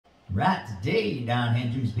Right, today down here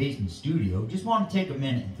in Jim's Basement Studio, just want to take a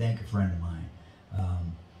minute and thank a friend of mine.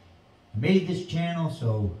 I made this channel,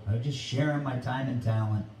 so I'm just sharing my time and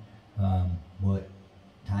talent, what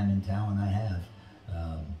time and talent I have.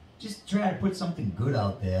 Just try to put something good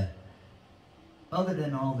out there, other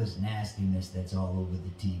than all this nastiness that's all over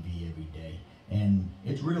the TV every day. And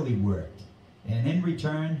it's really worked. And in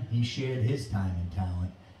return, he shared his time and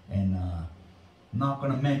talent. And I'm not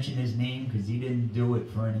going to mention his name because he didn't do it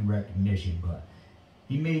for any recognition, but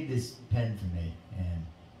he made this pen for me. And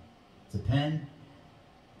it's a pen.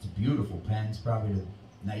 It's a beautiful pen. It's probably the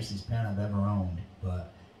nicest pen I've ever owned,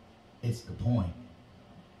 but it's the point.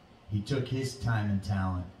 He took his time and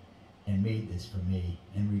talent and made this for me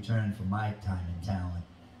in return for my time and talent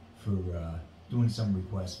for doing some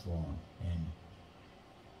requests for him. And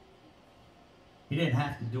he didn't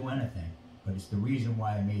have to do anything, but it's the reason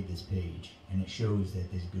why I made this page, and it shows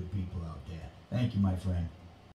that there's good people out there. Thank you, my friend.